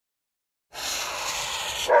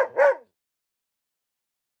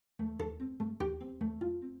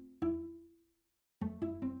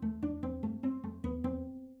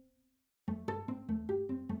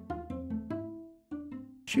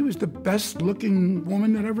She was the best-looking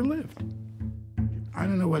woman that ever lived. I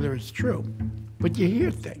don't know whether it's true, but you hear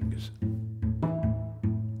things.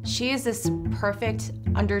 She is this perfect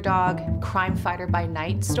underdog crime fighter by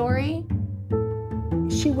night story.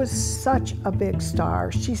 She was such a big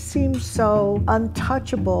star. She seemed so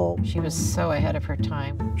untouchable. She was so ahead of her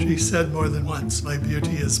time. She said more than once, "My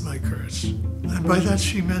beauty is my curse." And by that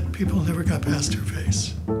she meant people never got past her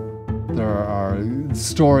face. There are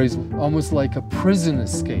stories almost like a prison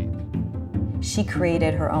escape. She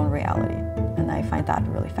created her own reality, and I find that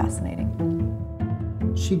really fascinating.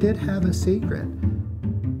 She did have a secret.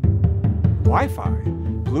 Wi-Fi,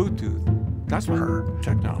 Bluetooth, that's her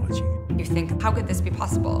technology. You think, how could this be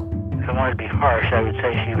possible? If I wanted to be harsh, I would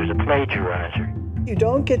say she was a plagiarizer. You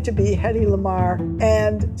don't get to be Hedy Lamarr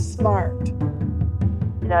and smart.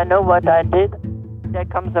 I know what I did. There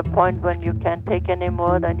comes a point when you can't take any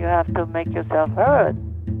more, then you have to make yourself heard.